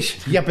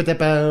Race.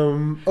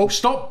 Yabba-da-bum. Oh,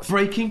 stop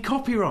breaking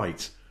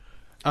copyright.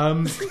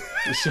 That's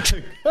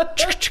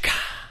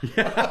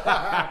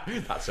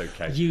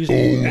okay. Used Used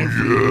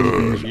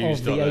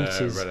of on the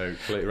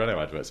 80s. Renault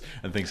adverts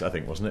and things, I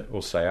think, wasn't it?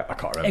 Or say I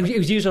can't remember. It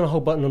was used on a whole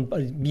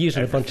button, used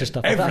on a bunch of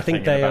stuff. I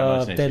think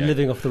they're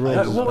living off the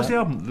rails. What was the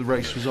album The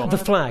Race was on? The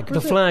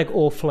Flag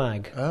or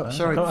Flag. Oh,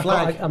 sorry,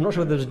 Flag. I'm not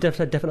sure whether there was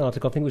a definite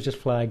article. I think it was just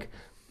Flag.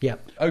 Yeah.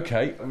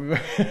 Okay.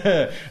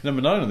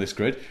 Number 9 on this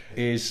grid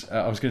is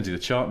I was going to do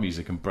the chart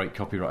music and break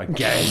copyright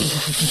again.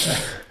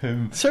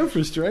 So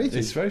frustrating.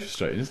 It's very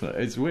frustrating, isn't it?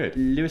 It's weird.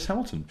 Lewis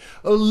Hamilton.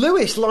 Oh,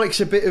 Lewis likes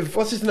a bit of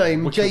what's his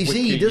name,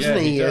 Jay-Z, doesn't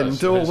he?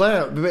 Does. And all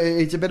that.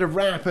 It's a bit of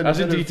rap and as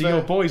indeed to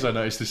your boys, I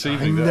noticed this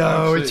evening.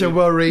 No, it's a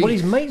worry. Well,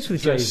 he's mates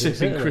with Jay-Z.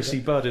 Sipping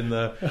Chrissy Bud in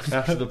the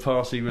after the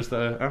party was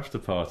the after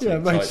party. Yeah,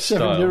 my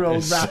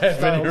 7-year-old rap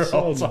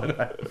 7-year-old. I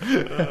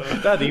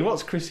know. Daddy,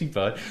 what's Chrissy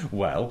Bud?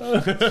 Well,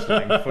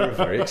 slang for a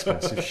very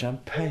expensive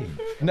champagne.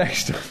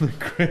 Next on the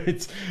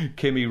grid,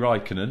 Kimi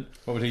Räikkönen.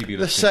 What would he be listening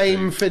to? The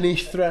same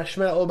Finnish thrash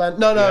metal band.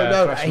 No.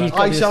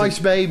 Ice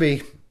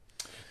Baby.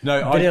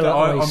 No, I'm going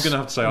to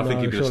have to say I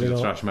think he'd be listening to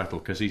thrash metal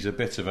because he's a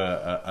bit of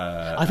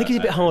a I think he's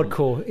a bit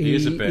hardcore. He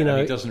is a bit.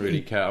 And he doesn't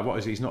really care. What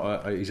is he? He's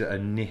not. He's a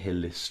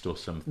nihilist or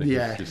something.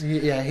 Yeah, that's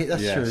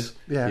true.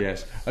 Yeah.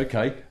 Yes.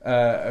 Okay.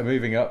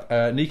 Moving up,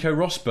 Nico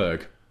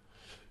Rosberg.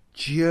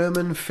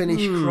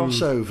 German-Finnish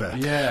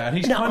crossover. Yeah, and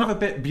he's kind of a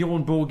bit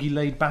Bjorn Borgie,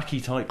 laid-backy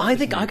type. I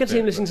think I can see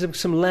him listening to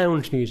some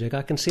lounge music.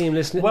 I can see him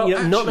listening,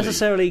 actually, not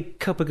necessarily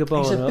Copacabana.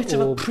 He's a bit of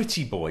a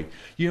pretty boy.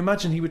 You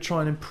imagine he would try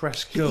and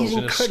impress girls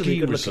in a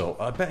ski resort.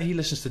 I bet he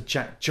listens to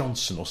Jack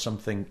Johnson or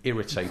something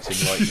irritating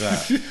like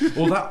that.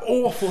 Or that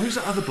awful... Who's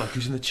that other bloke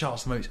who's in the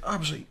charts the most?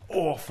 Absolutely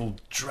awful,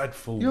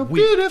 dreadful, You're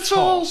weak beautiful.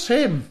 toss.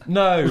 Him.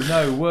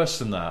 No, worse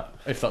than that,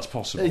 if that's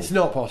possible. It's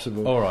not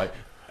possible. All right.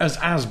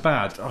 As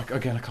bad.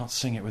 Again, I can't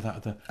sing it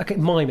without the... Okay,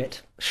 mime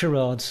it.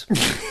 Charades.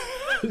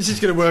 This is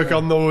going to work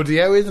on the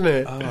audio, isn't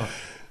it?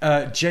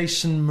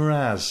 Jason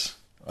Mraz.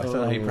 I don't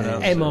know how you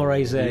pronounce it.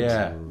 M-R-A-Z.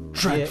 Yeah.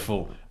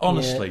 Dreadful.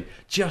 Honestly.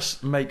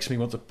 Just makes me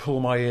want to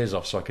pull my ears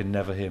off so I can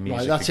never hear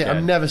music Right, that's again. it.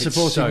 I'm never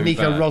supporting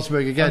Nico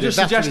Rosberg again. I'm just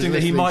suggesting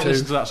that he might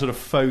listen to that sort of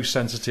faux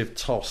sensitive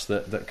toss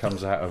that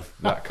comes out of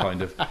that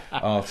kind of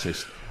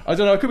artist. I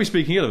don't know, I could be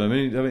speaking ill of him.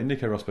 I mean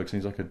Nico Rosberg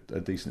seems like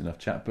a decent enough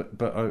chap,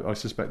 but I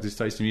suspect his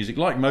taste in music,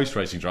 like most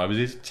racing drivers,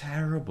 is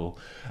terrible.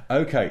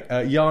 Okay,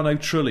 Jarno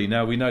Trulli.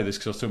 Now, we know this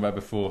because I was talking about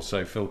it before,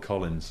 so Phil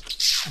Collins.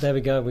 There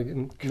we go, we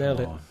nailed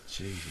it.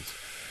 Jesus.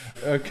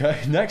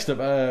 Okay, next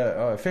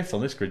up, fifth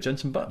on this grid,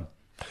 Jensen Button.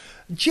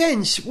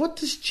 Gents, what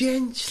does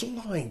Gents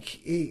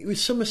like? With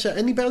Somerset,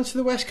 any bands to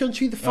the West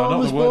Country, the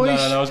Farmers Boys?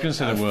 No, I was going to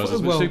say the words.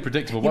 It's too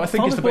predictable. But I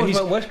think Farmers it's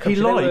the West he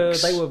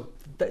likes.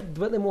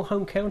 Weren't they more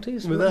home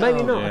counties?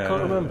 Maybe not. I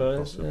can't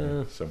remember.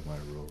 Somewhere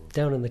rural.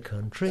 Down in the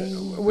country.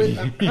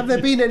 Have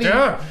there been any?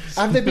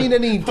 Have there been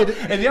any? In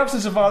the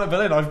absence of Violet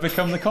Berlin, I've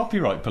become the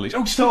copyright police.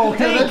 Oh, stop!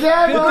 The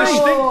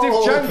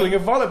Distinctive jangling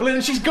of Violet Berlin,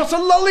 and she's got a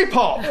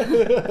lollipop.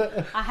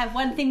 I have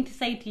one thing to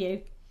say to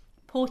you.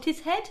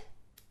 Portishead?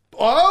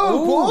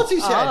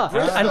 Portishead.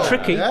 And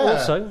Tricky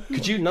also.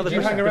 Could you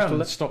hang around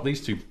and stop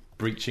these two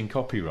breaching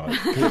copyright?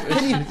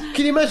 Can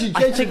you imagine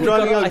Jensen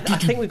driving on? I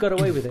think we've got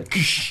away with it.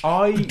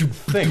 I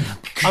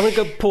think I'm going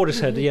to go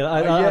Portishead.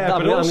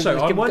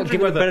 I'm wondering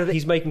whether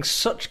he's making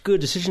such good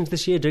decisions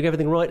this year, doing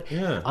everything right.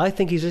 Yeah. I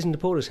think he's listening to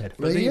Portishead.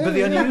 But the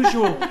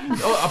unusual...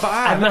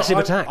 Massive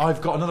Attack.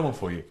 I've got another one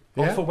for you.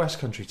 Off a West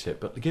Country tip,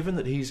 but given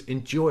that he's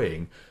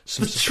enjoying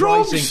some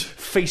surprising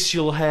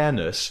facial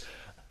hairness...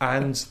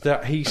 and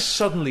that he's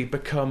suddenly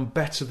become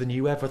better than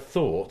you ever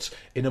thought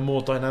in a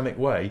more dynamic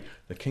way,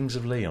 the Kings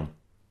of Leon.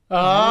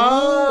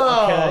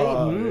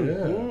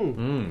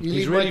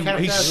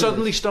 He's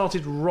suddenly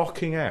started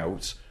rocking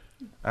out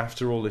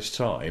after all this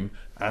time,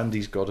 and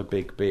he's got a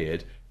big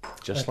beard,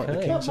 just like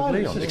the Kings of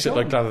Leon. Except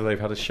I'm glad that they've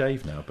had a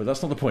shave now, but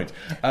that's not the point.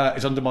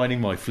 It's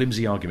undermining my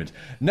flimsy argument.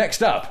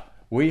 Next up,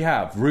 we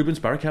have Rubens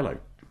Barrichello.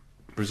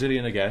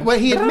 Brazilian again. Well,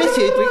 he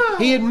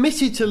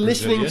admitted to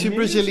listening to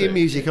Brazilian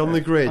music on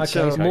the grid. Okay.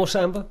 So More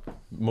samba?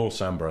 More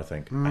samba, I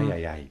think.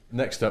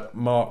 Next up,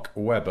 Mark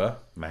Webber.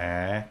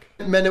 Mac.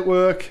 Men at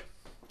Work.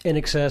 In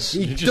excess.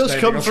 He does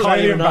come from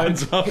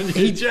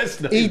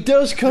He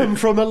does come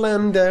from a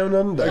land down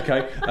under.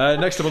 Okay,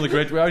 next up on the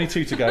grid, we're only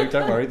 2 to go.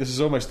 Don't worry, this is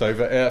almost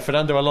over.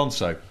 Fernando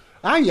Alonso.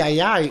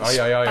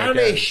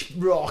 Spanish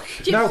rock.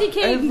 Now,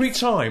 every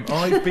time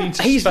I've been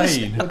to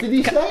Spain... What did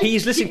he say?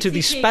 He's listening to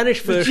the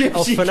Spanish version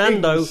of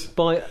Fernando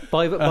by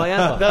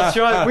ABBA. That's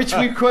right, which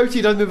we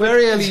quoted on the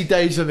very early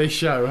days of this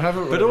show,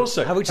 haven't we? But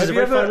also, have you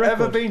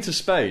ever been to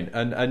Spain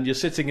and you're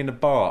sitting in a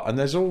bar and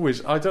there's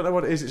always... I don't know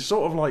what it is, it's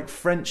sort of like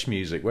French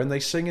music. When they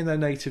sing in their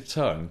native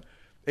tongue,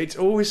 it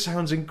always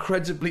sounds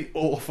incredibly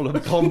awful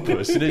and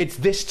pompous. And it's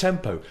this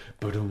tempo.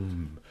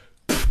 Ba-dum,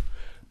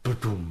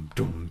 ba-dum,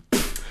 dum.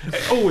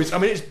 It always, I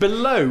mean, it's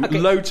below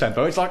low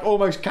tempo. It's like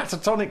almost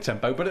catatonic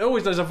tempo, but it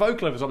always there's a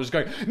vocal over the top just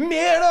going,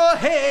 Miro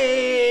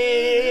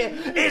hey,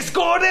 it's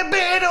gonna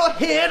be no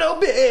here no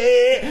be.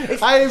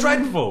 It's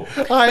dreadful.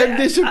 I am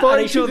disappointed.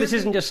 Are you sure this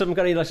isn't just some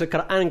kind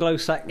of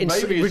Anglo-Saxon,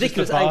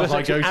 ridiculous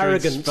Anglo-Saxon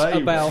arrogance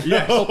about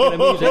popular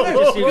music?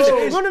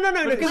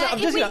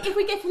 No. If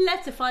we get a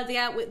letter finding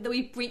out that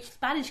we've breached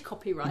Spanish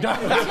copyright.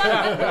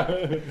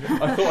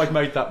 I thought I'd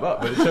made that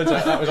up, but it turns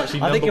out that was actually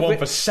number 1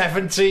 for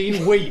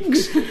 17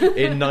 weeks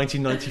in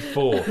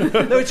 1994.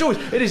 No, it's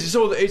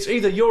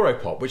either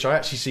Europop, which I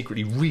actually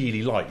secretly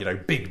really like,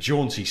 big,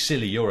 jaunty,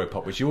 silly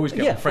Europop, which you always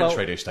get on French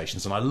radio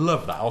stations, and I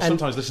love that. I'll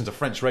sometimes listen to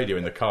French radio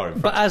in the car.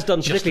 But as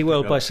done particularly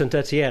well by Saint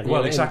Etienne.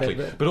 Well, exactly.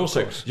 But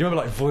also, do you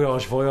remember like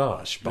Voyage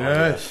Voyage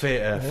by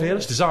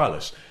Fearless,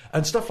 Desireless,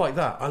 and stuff like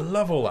that? I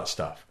love all that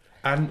stuff.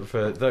 And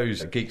for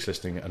those geeks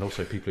listening, and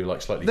also people who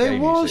like slightly gay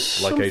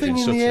music, like Adrian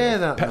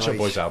Sutton, Pet Shop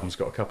Boys album's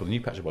got a couple. The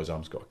new Pet Shop Boys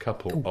album's got a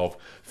couple of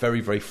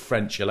very, very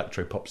French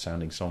electro-pop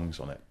sounding songs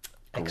on it.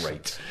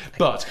 Great.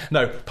 But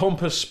no,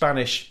 pompous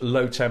Spanish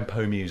low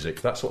tempo music.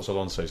 That's what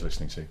Alonso's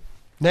listening to.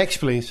 Next,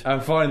 please.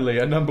 And finally,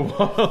 at number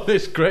 1 on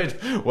this grid,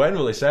 when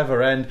will this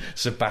ever end?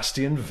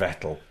 Sebastian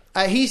Vettel.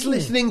 He's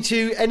listening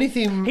to any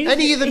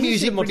of the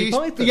music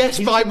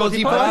produced by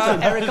Monty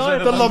Python. Eric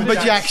Idle. The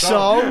Lumberjack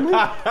song.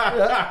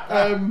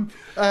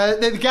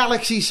 The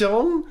Galaxy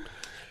song.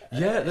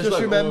 Yeah, there's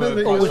just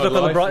remember Always Look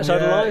on the Bright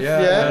Side of Life.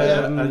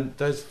 Yeah. And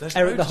there's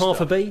Eric the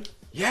Half a Bee.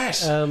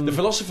 Yes, the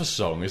Philosopher's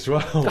Song as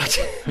well.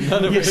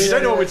 None of us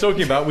don't know what we're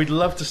talking about. We'd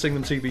love to sing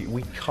them to you, but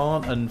we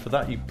can't, and for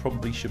that you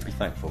probably should be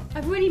thankful.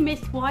 I've really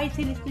missed. Why is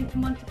he listening to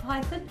Monty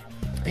Python?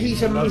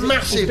 He's a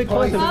massive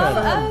Python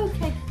fan. Oh,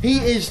 okay. He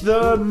is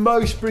the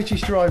most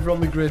British driver on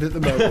the grid at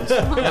the moment.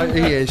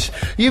 He is.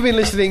 You've been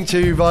listening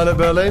to Violet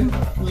Berlin,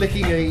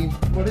 licking a...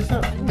 What is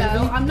that? No,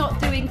 I'm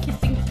not doing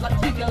kissing, like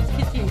 2 girls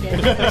kissing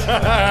again.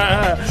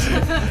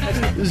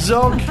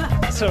 Zog.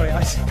 Sorry,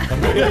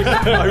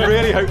 I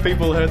really hope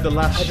people heard the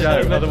last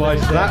show,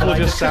 otherwise that will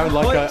just sound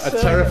like a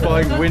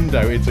terrifying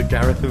window into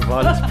Gareth and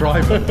Violet's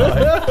private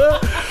life.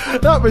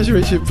 That was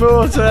Richard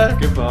Porter.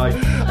 Goodbye.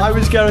 I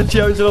was Gareth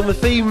Jones, and on the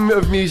theme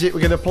of music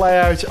we're going to play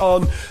out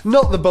on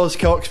not the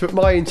Buzzcocks but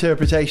my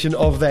interpretation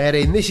of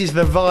therein. This is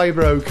the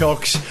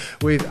Vibrococks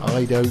with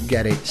I Don't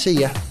Get It.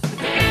 See ya.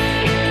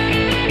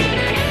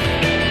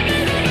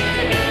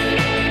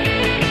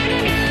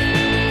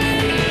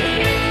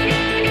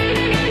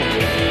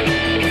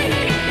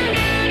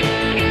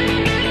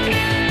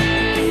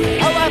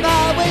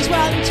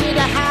 Wanted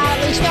a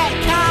Harley spec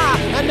car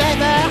and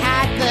never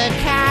had the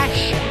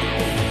cash.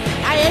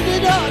 I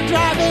ended up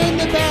driving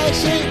the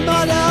basic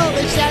model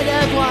instead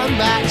of one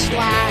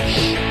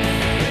backslash.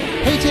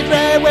 Heated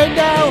rear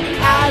window,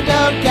 I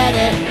don't get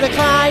it.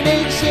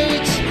 Reclining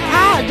seats,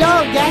 I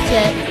don't get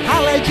it.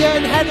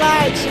 Halogen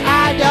headlights,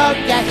 I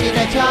don't get it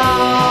at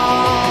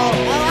all.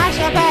 Well, I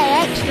shall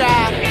pay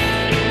extra.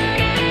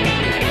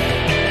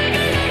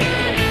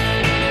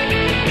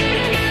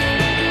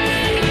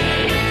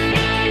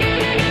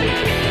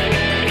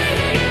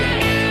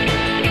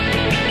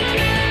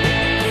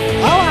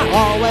 Oh, I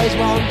always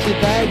wanted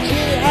the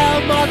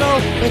GL model,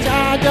 but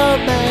I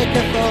don't make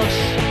a fuss.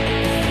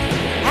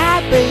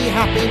 I'd be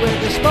happy with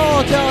the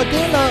Sport or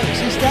Deluxe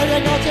instead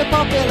of not a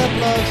Popular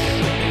Plus.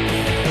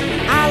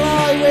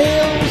 Alloy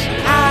wheels,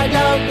 I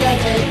don't get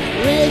it.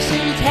 Rear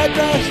seat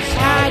headrests,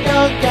 I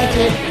don't get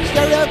it.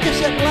 Stereo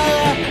cassette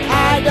player,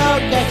 I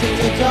don't get it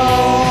at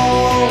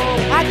all.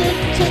 I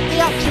didn't tick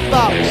the option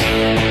box.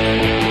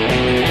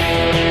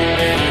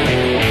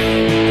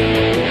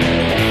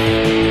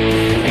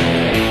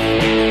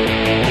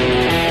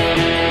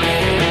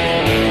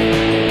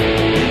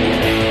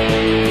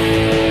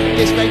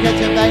 This makeup's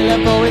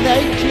available with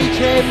entry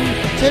trim.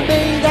 To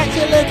me that's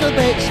a little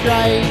bit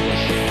strange.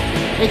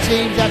 It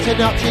seems that's an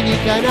option you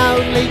can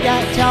only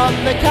get on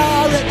the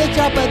car at the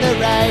top of the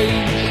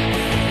range.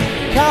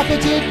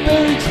 Carpeted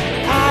boot,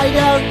 I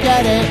don't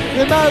get it.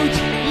 Remote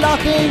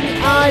locking,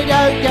 I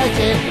don't get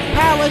it.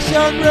 Power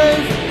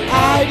sunroof,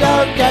 I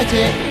don't get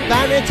it.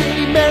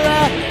 Vanity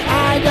mirror,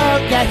 I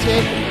don't get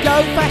it.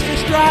 Go faster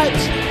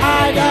stripes,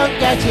 I don't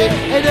get it.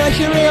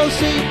 Inertial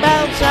seat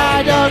belts,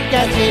 I don't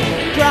get it.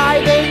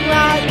 Driving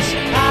lights,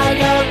 I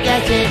don't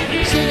get it.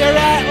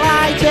 Cigarette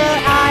lighter,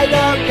 I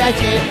don't get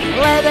it.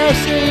 Leather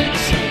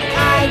seats,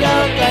 I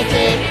don't get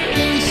it.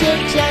 D6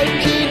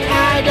 engine,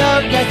 I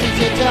don't get it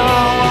at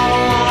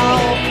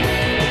all.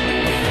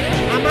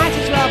 I might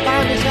as well buy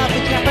myself a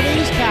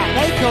Japanese car.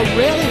 They come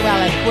really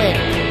well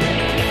equipped.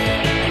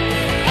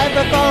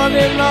 Ever fallen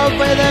in love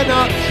with an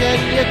option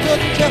you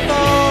couldn't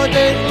afford?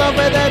 In love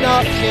with an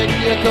option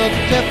you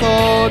couldn't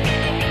afford.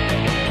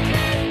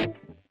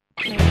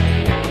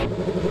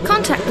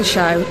 Contact the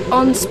show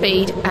on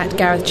speed at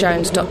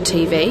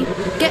garethjones.tv.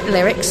 Get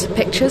lyrics,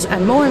 pictures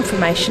and more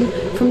information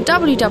from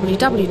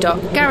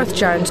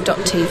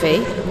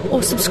www.garethjones.tv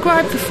or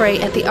subscribe for free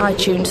at the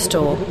iTunes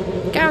store.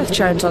 Gareth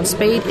Jones on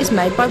Speed is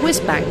made by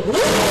Whizbang.